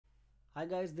Hi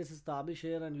guys, this is Tabish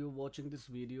here and you're watching this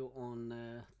video on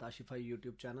Tashify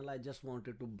YouTube channel. I just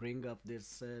wanted to bring up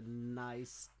this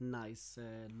nice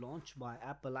launch by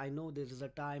Apple. I know there is a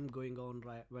time going on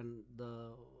right when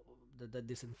the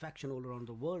disinfection all around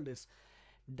the world is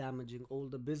damaging all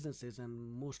the businesses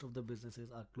and most of the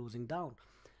businesses are closing down.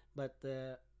 But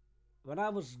when I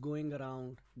was going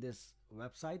around this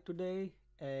website today,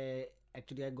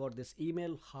 actually I got this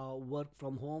email how work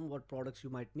from home, what products you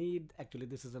might need. Actually,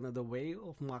 this is another way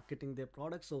of marketing their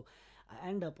products. So I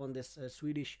end up on this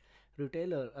Swedish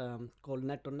retailer called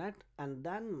NetOnNet, and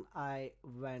then I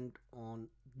went on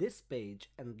this page,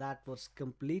 and that was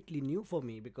completely new for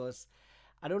me because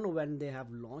I don't know when they have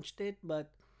launched it,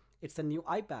 but it's a new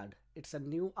iPad. It's a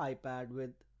new iPad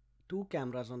with two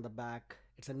cameras on the back.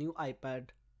 It's a new iPad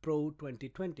Pro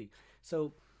 2020.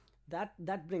 So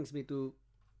that brings me to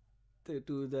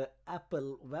the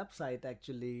Apple website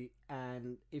actually,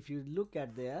 and if you look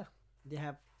at there, they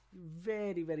have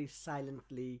very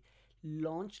silently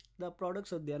launched the product,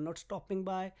 so they are not stopping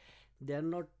by, they are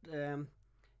not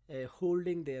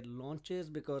holding their launches,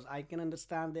 because I can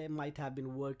understand they might have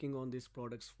been working on these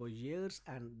products for years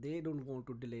and they don't want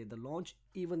to delay the launch,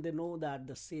 even they know that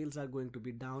the sales are going to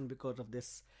be down because of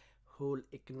this whole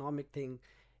economic thing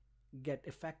get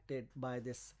affected by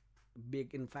this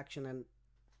big infection. And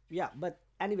yeah, but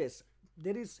anyways,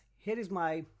 here is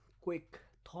my quick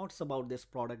thoughts about this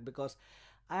product, because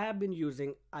I have been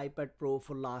using iPad Pro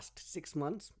for last 6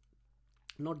 months,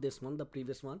 not this one, the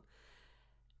previous one,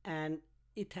 and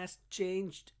it has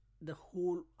changed the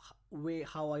whole way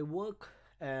how I work.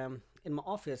 In my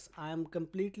office, I am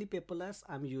completely paperless.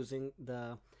 I'm using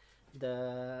the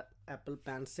Apple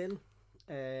Pencil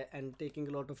and taking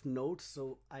a lot of notes,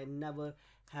 so I never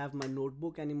have my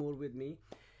notebook anymore with me.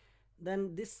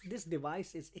 Then this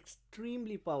device is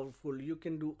extremely powerful. You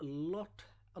can do a lot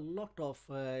of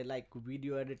like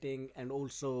video editing and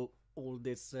also all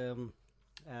this uh,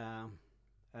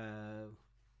 uh,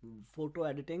 photo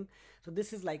editing. So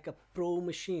this is like a pro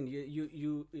machine.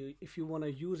 If you want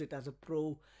to use it as a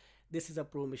pro, this is a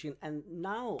pro machine. And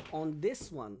now on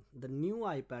this one, the new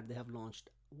iPad they have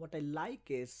launched, what I like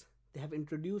is they have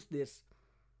introduced this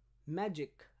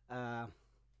magic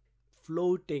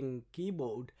floating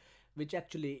keyboard, which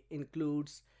actually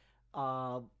includes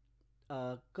uh,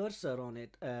 a cursor on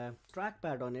it, a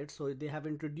trackpad on it. So they have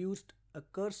introduced a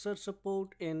cursor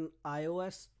support in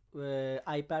iOS,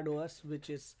 iPad OS, which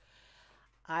is,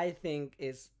 I think,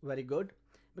 is very good,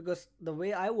 because the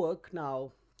way I work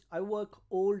now, I work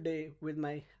all day with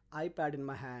my iPad in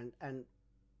my hand, and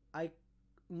I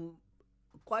mm,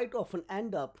 quite often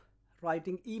end up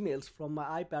writing emails from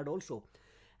my iPad also,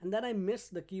 and then I miss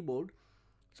the keyboard.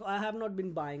 So I have not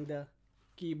been buying the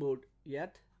keyboard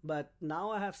yet, but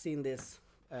now I have seen this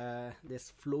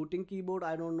floating keyboard.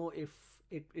 I don't know if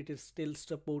it is still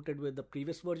supported with the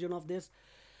previous version of this,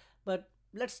 but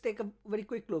let's take a very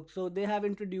quick look. So they have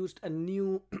introduced a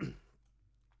new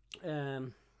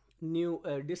new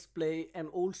display, and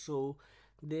also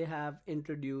they have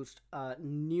introduced a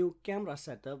new camera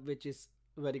setup, which is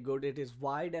very good. It is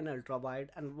wide and ultra wide,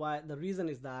 and why the reason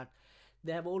is that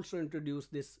they have also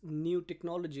introduced this new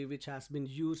technology which has been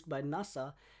used by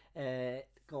NASA,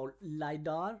 called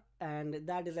LiDAR, and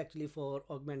that is actually for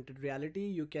augmented reality.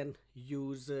 You can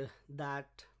use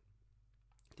that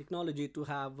technology to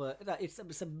have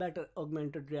it's a better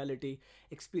augmented reality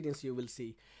experience you will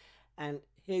see. And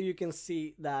here you can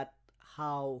see that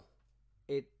how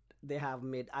it they have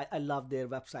made. I love their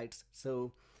websites.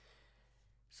 So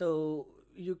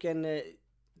you can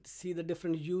see the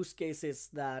different use cases,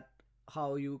 that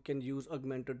how you can use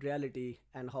augmented reality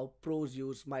and how pros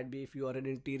use might be if you are an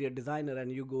interior designer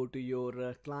and you go to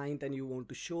your client and you want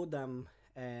to show them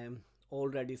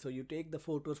already. So you take the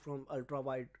photos from ultra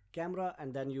wide camera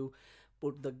and then you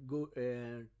put the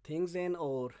things in,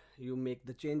 or you make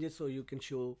the changes so you can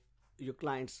show your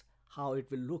clients how it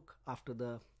will look after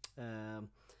the um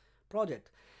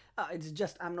project. It's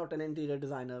just, I'm not an interior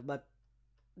designer, but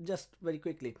just very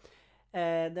quickly.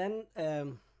 Then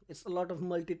it's a lot of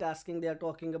multitasking they are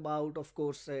talking about. Of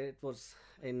course, it was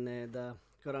in the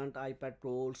current iPad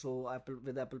Pro also, Apple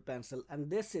with Apple Pencil, and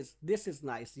this is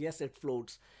nice. Yes, it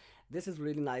floats. This is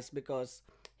really nice because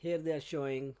here they are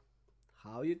showing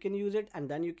how you can use it, and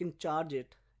then you can charge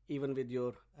it even with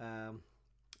your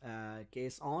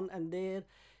case on. And there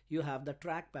you have the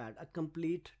trackpad, a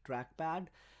complete trackpad.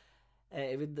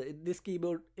 This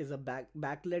keyboard is a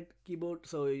backlit keyboard,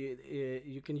 so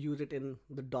you can use it in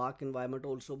the dark environment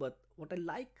also. But what I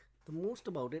like the most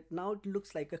about it, now it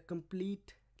looks like a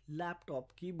complete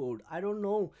laptop keyboard. I don't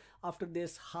know after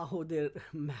this how their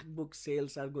MacBook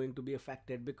sales are going to be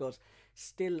affected, because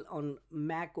still on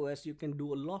Mac OS you can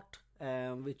do a lot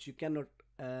which you cannot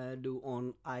do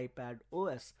on iPad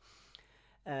OS.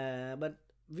 But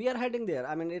we are heading there.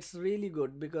 I mean, it's really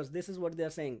good, because this is what they are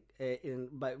saying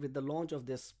with the launch of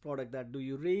this product, that uh, do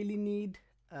you really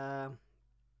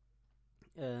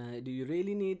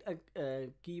need a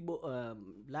keyboard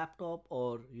laptop,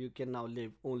 or you can now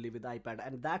live only with iPad?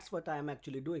 And that's what I am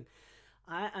actually doing.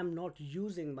 I am not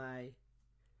using my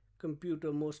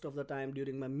computer most of the time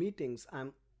during my meetings.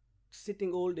 I'm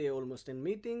sitting all day almost in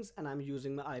meetings, and I'm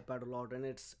using my iPad a lot, and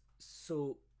it's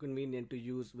so convenient to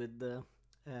use with the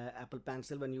Apple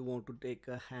Pencil when you want to take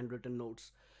handwritten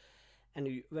notes,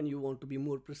 and when you want to be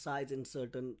more precise in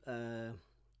certain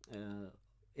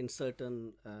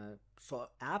so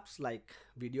apps like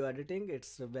video editing.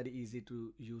 It's very easy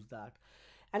to use that.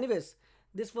 Anyways,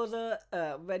 this was a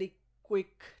very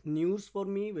quick news for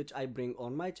me, which I bring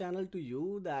on my channel to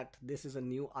you, that this is a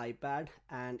new iPad,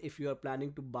 and if you are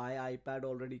planning to buy iPad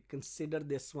already, consider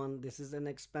this one. This is an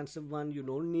expensive one. You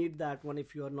don't need that one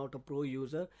if you are not a pro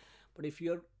user, but if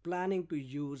you're planning to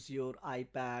use your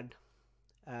iPad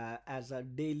as a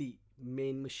daily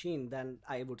main machine, then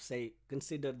I would say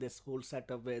consider this whole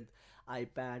setup with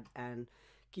iPad and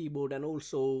keyboard, and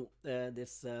also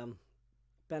this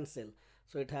pencil.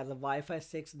 So it has a Wi-Fi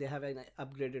 6. They have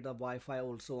upgraded a Wi-Fi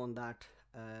also on that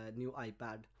new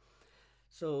iPad.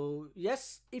 So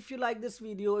yes, if you like this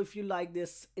video, if you like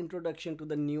this introduction to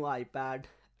the new iPad,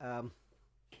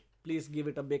 please give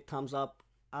it a big thumbs up.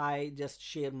 I just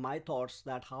share my thoughts,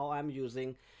 that how I'm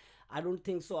using. I don't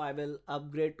think so I will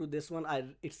upgrade to this one.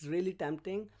 It's really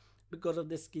tempting because of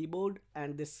this keyboard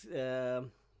and this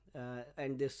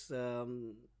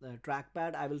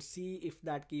trackpad. I will see if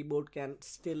that keyboard can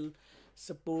still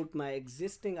support my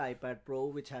existing iPad Pro,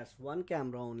 which has one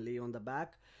camera only on the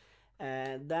back,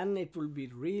 and then it will be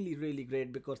really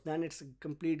great, because then it's a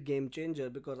complete game changer,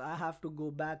 because I have to go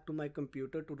back to my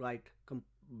computer to write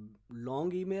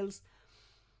long emails,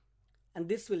 and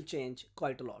this will change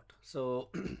quite a lot. So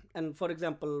and for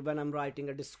example, when I'm writing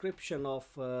a description of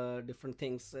different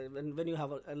things, when you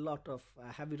have a lot of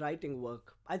heavy writing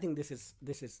work, I think this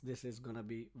is gonna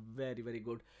be very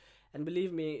good. And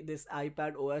believe me, this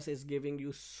iPad OS is giving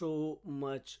you so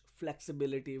much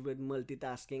flexibility with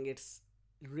multitasking. It's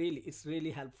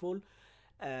really helpful.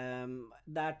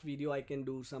 That video I can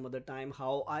do some other time,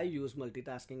 how I use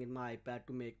multitasking in my iPad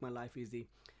to make my life easy.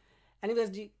 Anyways,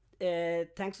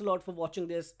 thanks a lot for watching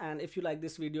this, and if you like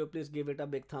this video, please give it a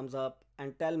big thumbs up,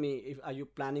 and tell me, if are you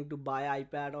planning to buy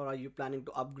iPad, or are you planning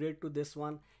to upgrade to this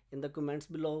one, in the comments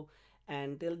below.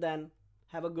 And till then,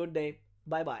 have a good day.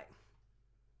 Bye bye.